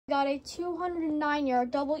got a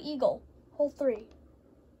 209-yard double eagle, hole 3.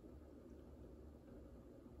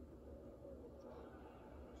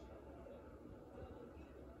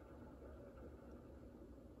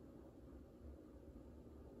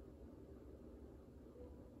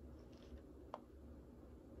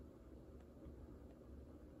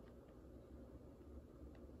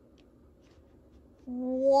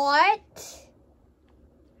 What?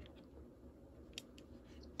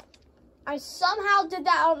 I somehow did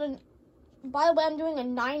that out of, by the way, I'm doing a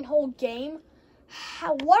 9-hole game.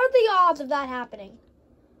 What are the odds of that happening?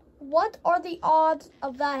 What are the odds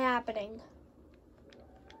of that happening?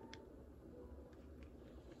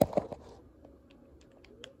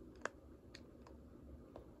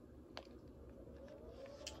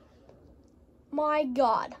 My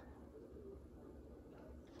God.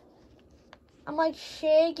 I'm like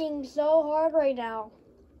shaking so hard right now.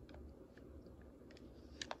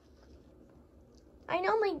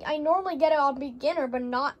 I normally get it on beginner, but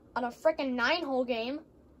not on a freaking 9-hole game.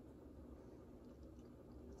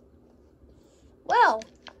 Well,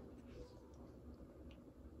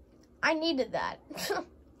 I needed that.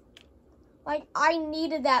 Like, I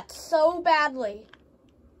needed that so badly.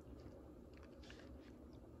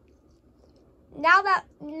 Now that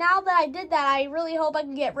I did that, I really hope I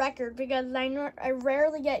can get record, because I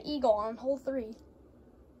rarely get eagle on hole 3.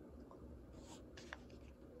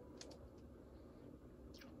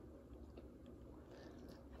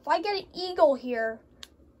 If I get an eagle here,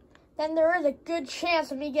 then there is a good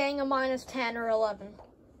chance of me getting a -10 or 11.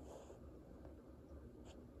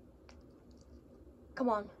 Come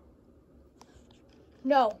on.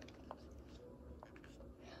 No.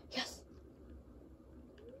 Yes.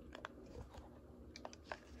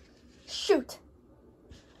 Shoot.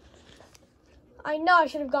 I know I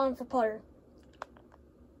should have gone for putter.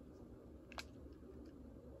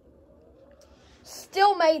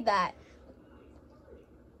 Still made that.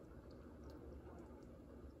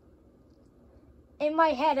 In my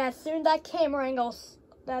head, as soon as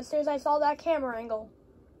I saw that camera angle,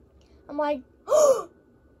 I'm like, I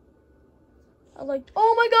was like,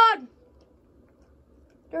 oh my God.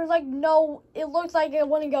 There's like no, it looks like it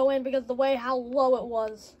wouldn't go in because of the way how low it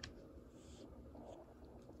was.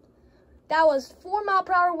 That was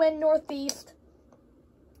 4-mile-per-hour wind northeast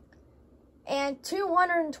and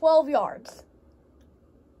 212 yards.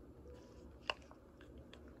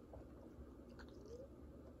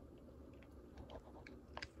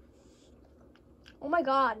 Oh my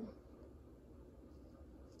God.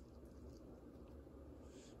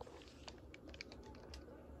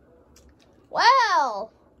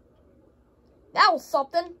 Well, that was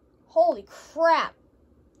something. Holy crap.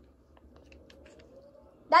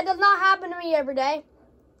 That does not happen to me every day.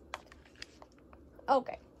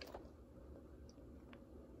 Okay.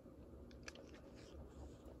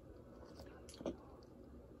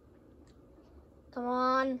 Come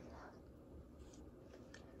on.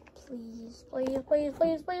 Please, please, please,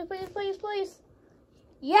 please, please, please, please, please.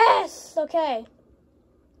 Yes! Okay.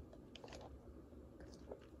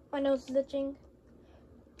 My nose is itching.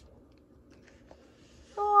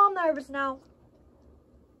 Oh, I'm nervous now.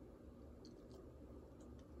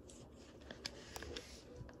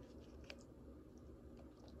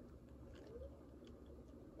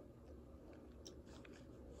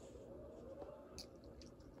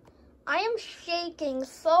 I am shaking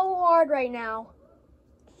so hard right now.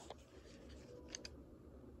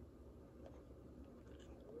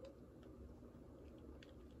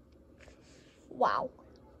 Wow.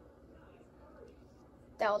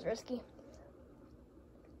 That was risky.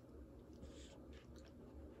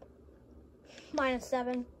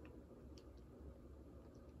 -7.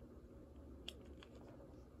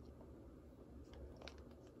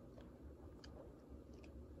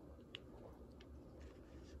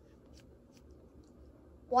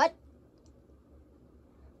 What?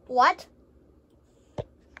 What?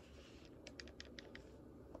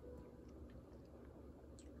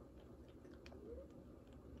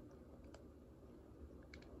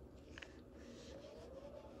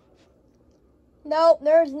 Nope,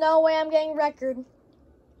 there's no way I'm getting record.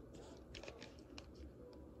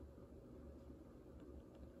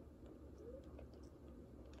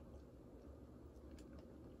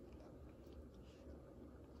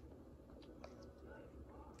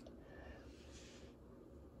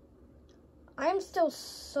 I'm still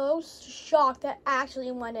so shocked that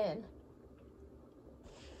actually went in.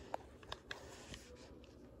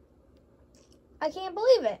 I can't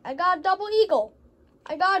believe it. I got a double eagle.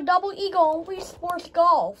 I got a double eagle on Wii Sports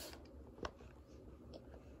Golf.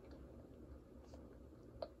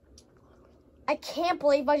 I can't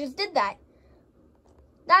believe I just did that.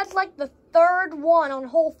 That's like the third one on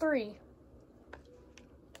hole 3.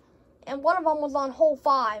 And one of them was on hole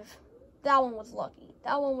 5. That one was lucky.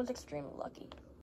 That one was extremely lucky.